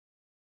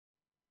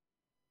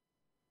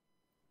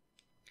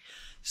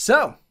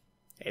So,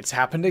 it's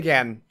happened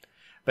again.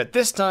 But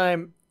this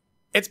time,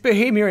 it's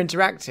Bohemia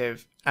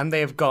Interactive, and they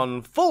have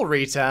gone full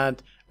retard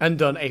and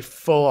done a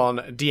full-on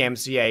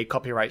DMCA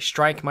copyright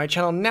strike. My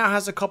channel now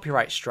has a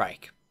copyright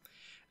strike.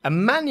 A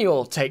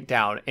manual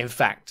takedown, in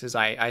fact, as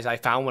I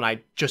found when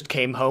I just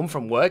came home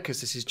from work,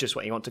 because this is just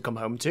what you want to come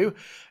home to,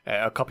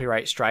 a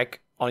copyright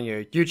strike on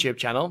your YouTube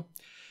channel.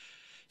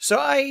 So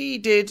I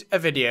did a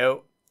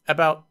video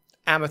about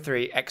Arma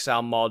 3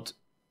 XL mod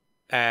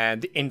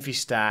and the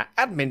Infistar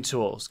admin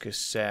tools,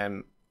 because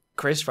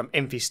Chris from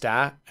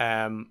Infistar,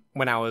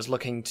 when I was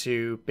looking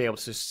to be able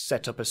to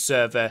set up a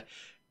server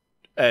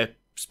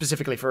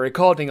specifically for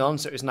recording on,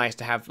 so it was nice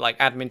to have like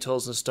admin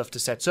tools and stuff to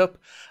set up,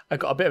 I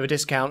got a bit of a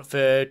discount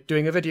for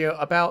doing a video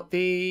about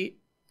the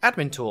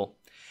admin tool.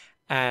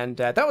 And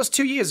that was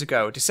 2 years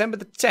ago, December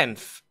the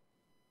 10th,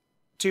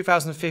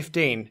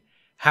 2015.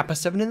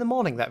 7 in the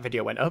morning that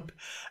video went up.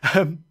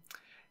 Should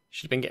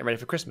have been getting ready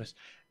for Christmas.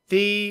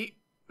 The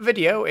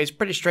video is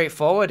pretty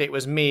straightforward. It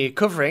was me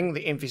covering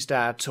the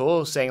Infistar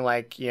tool, saying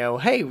like, you know,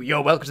 hey,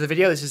 you're welcome to the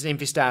video. This is an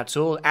Infistar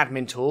tool,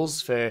 admin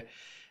tools for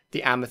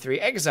the Arma 3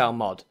 Exile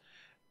mod.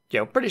 You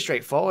know, pretty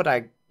straightforward.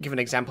 I give an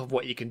example of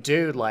what you can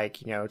do,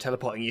 like, you know,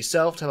 teleporting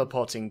yourself,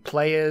 teleporting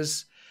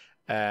players,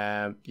 you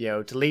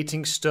know,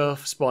 deleting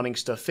stuff, spawning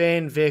stuff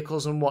in,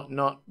 vehicles and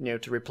whatnot, you know,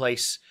 to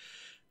replace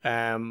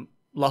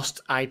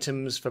lost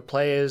items for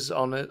players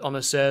on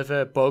a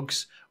server,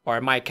 bugs, or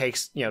in my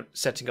case, you know,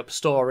 setting up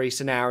story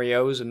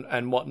scenarios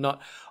and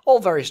whatnot. All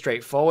very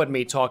straightforward,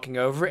 me talking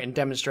over it and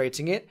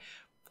demonstrating it,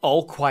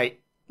 all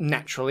quite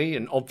naturally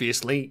and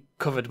obviously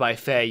covered by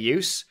fair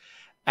use.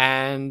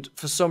 And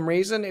for some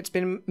reason, it's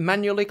been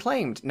manually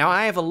claimed. Now,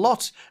 I have a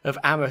lot of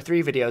Arma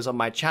 3 videos on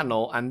my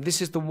channel, and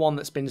this is the one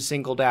that's been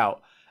singled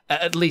out,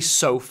 at least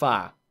so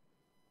far.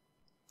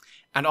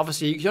 And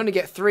obviously, you can only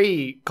get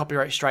 3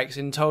 copyright strikes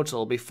in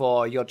total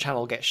before your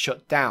channel gets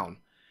shut down.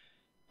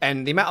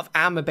 And the amount of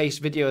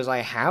Arma-based videos I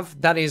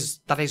have, that is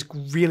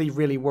really,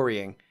 really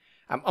worrying.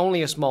 I'm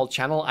only a small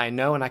channel, I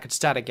know, and I could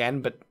start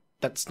again, but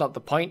that's not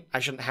the point. I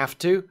shouldn't have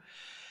to.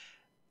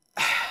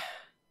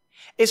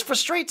 It's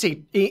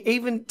frustrating,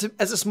 even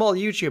as a small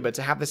YouTuber,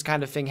 to have this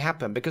kind of thing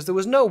happen, because there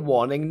was no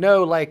warning,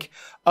 no like,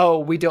 oh,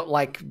 we don't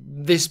like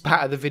this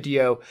part of the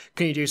video,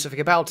 can you do something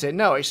about it?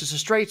 No, it's just a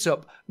straight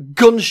up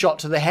gunshot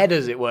to the head,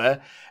 as it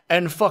were,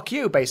 and fuck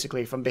you,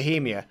 basically, from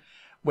Bohemia,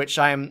 which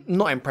I am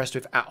not impressed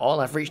with at all.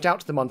 I've reached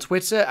out to them on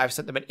Twitter, I've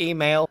sent them an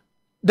email,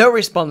 no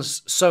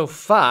response so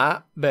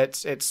far,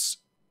 but it's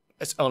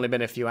only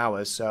been a few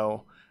hours,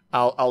 so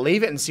I'll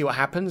leave it and see what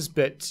happens,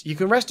 but you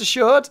can rest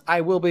assured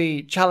I will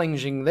be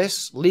challenging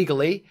this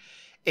legally,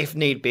 if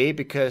need be,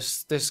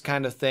 because this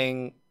kind of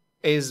thing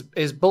is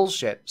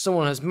bullshit.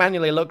 Someone has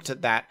manually looked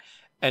at that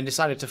and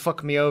decided to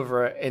fuck me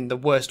over in the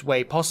worst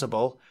way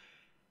possible,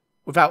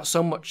 without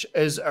so much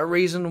as a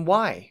reason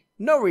why.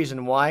 No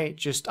reason why,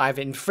 just I've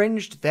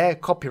infringed their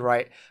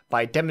copyright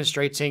by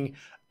demonstrating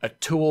a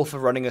tool for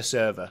running a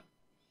server.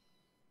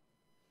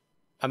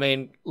 I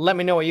mean, let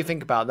me know what you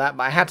think about that,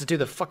 but I had to do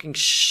the fucking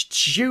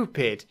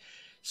stupid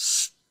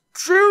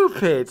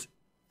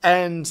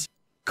and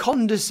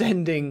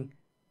condescending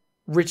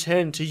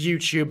return to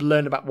YouTube,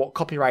 learn about what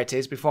copyright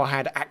is before I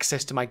had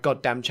access to my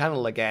goddamn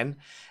channel again.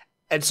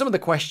 And some of the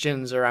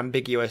questions are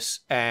ambiguous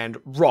and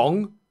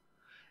wrong,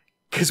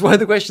 because one of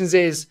the questions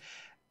is,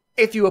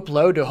 if you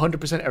upload a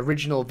 100%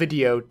 original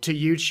video to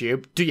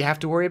YouTube, do you have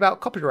to worry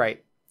about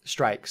copyright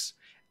strikes?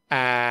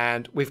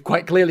 And we've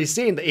quite clearly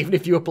seen that even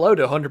if you upload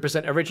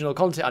 100% original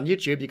content on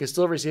YouTube, you can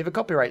still receive a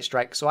copyright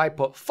strike. So I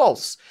put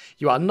false.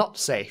 You are not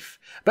safe.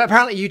 But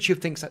apparently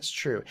YouTube thinks that's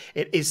true.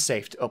 It is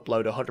safe to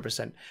upload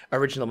 100%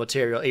 original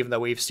material, even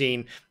though we've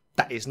seen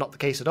that is not the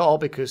case at all,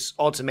 because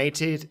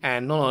automated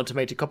and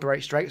non-automated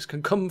copyright strikes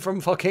can come from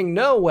fucking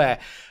nowhere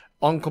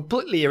on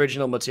completely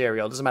original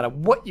material. Doesn't matter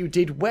what you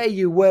did, where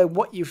you were,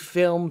 what you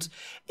filmed,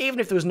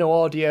 even if there was no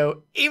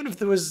audio, even if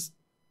there was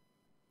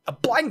a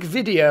blank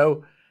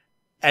video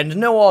and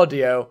no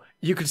audio,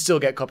 you could still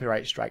get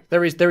copyright strike.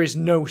 There is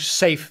no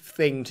safe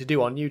thing to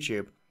do on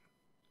YouTube.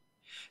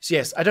 So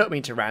yes, I don't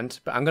mean to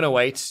rant, but I'm going to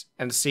wait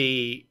and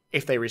see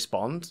if they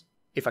respond,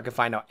 if I can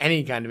find out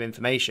any kind of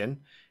information.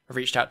 I've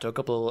reached out to a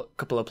couple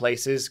of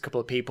places, a couple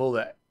of people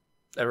that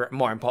are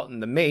more important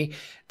than me,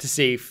 to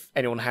see if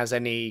anyone has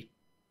any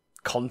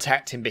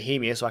contact in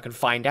Bohemia so I can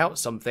find out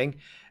something.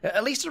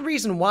 At least a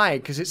reason why,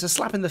 because it's a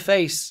slap in the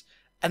face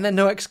and then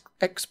no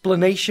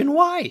explanation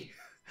why.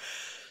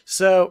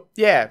 So,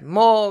 yeah,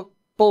 more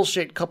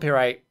bullshit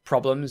copyright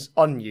problems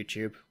on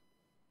YouTube.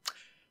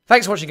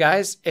 Thanks for watching,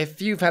 guys. If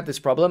you've had this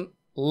problem,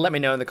 let me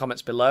know in the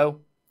comments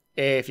below.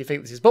 If you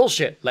think this is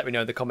bullshit, let me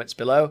know in the comments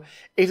below.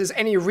 If there's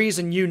any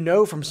reason you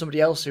know from somebody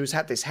else who's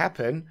had this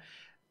happen,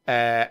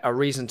 a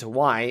reason to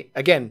why,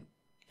 again,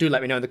 do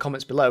let me know in the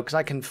comments below, because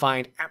I can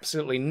find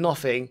absolutely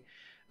nothing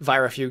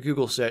via a few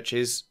Google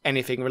searches,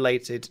 anything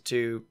related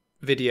to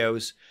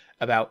videos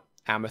about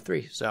Arma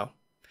 3, so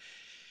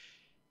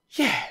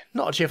yeah,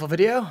 not a cheerful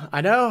video,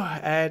 I know.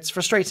 It's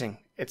frustrating.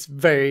 It's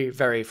very,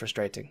 very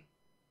frustrating.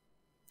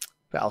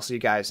 But I'll see you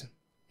guys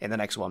in the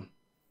next one.